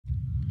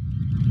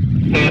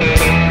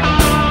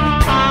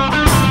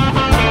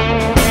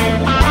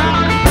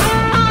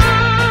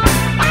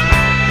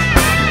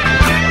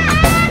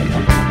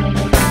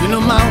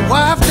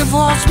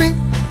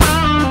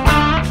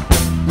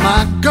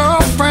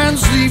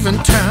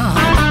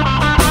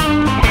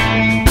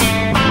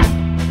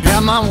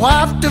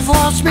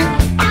divorced me.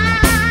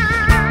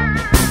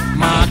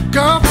 My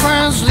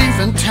girlfriend's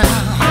leaving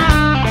town.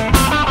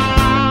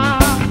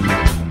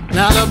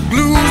 Now the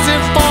blues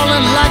are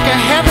falling like a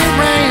heavy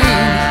rain.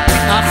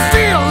 I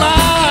feel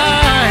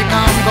like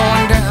I'm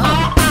going down.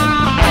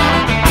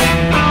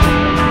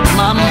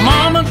 My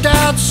mama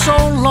died so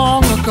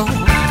long ago,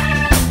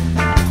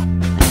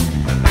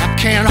 I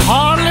can't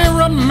hardly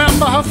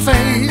remember her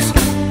face.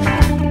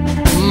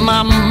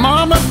 My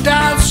mama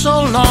died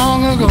so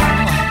long ago,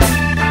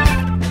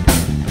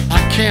 I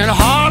can't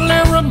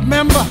hardly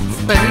remember her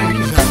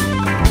face.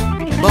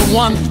 But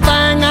one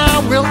thing I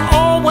will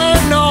always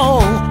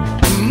know,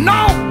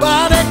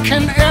 nobody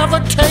can ever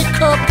take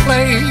her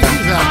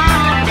place.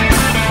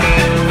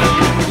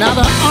 Now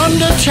the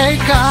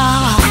undertaker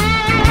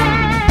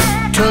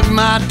took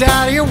my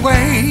daddy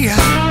away.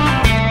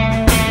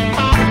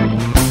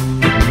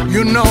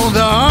 You know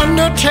the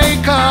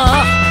undertaker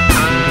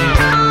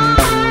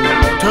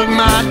took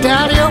my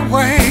daddy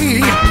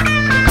away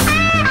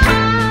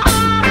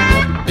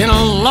in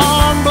a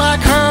long black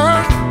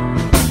hearse,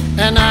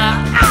 and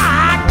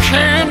I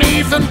can't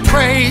even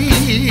pray.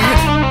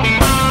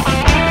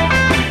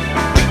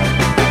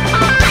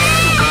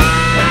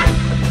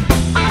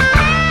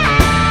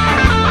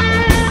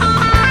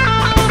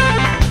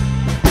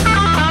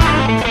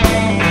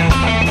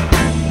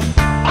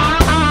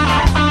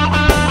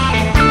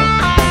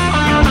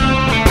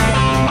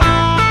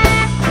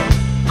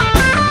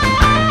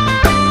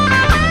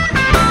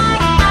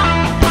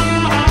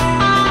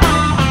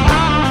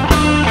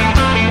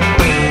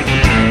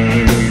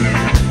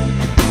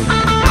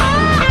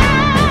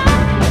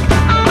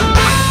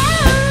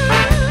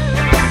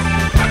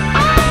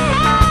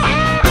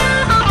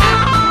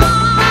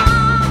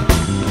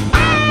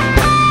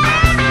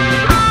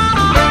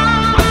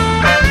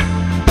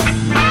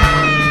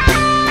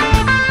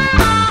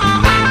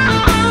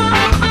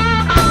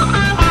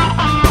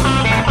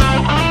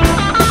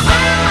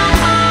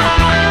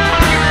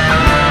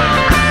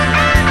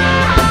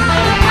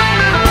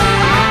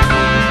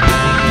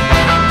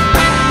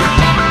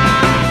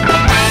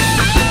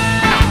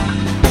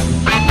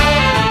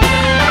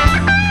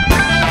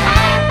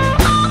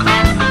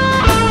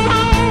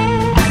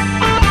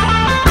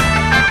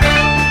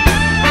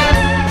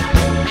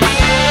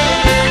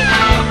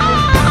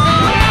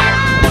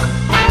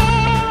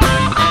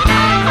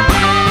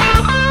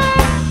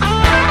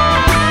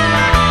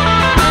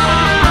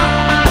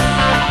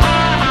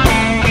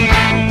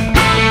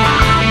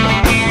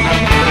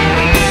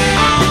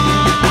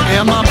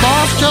 My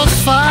boss just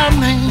fired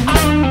me.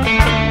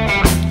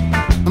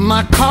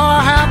 My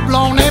car had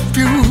blown a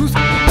fuse.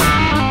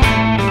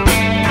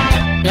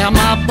 Yeah,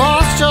 my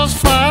boss just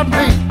fired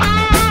me.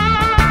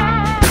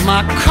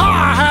 My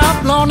car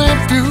had blown a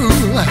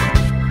fuse.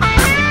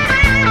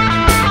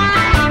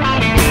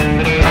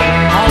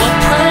 All the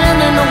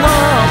praying in the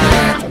world,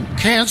 man,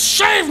 can't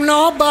save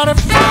nobody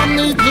from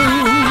these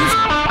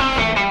blues.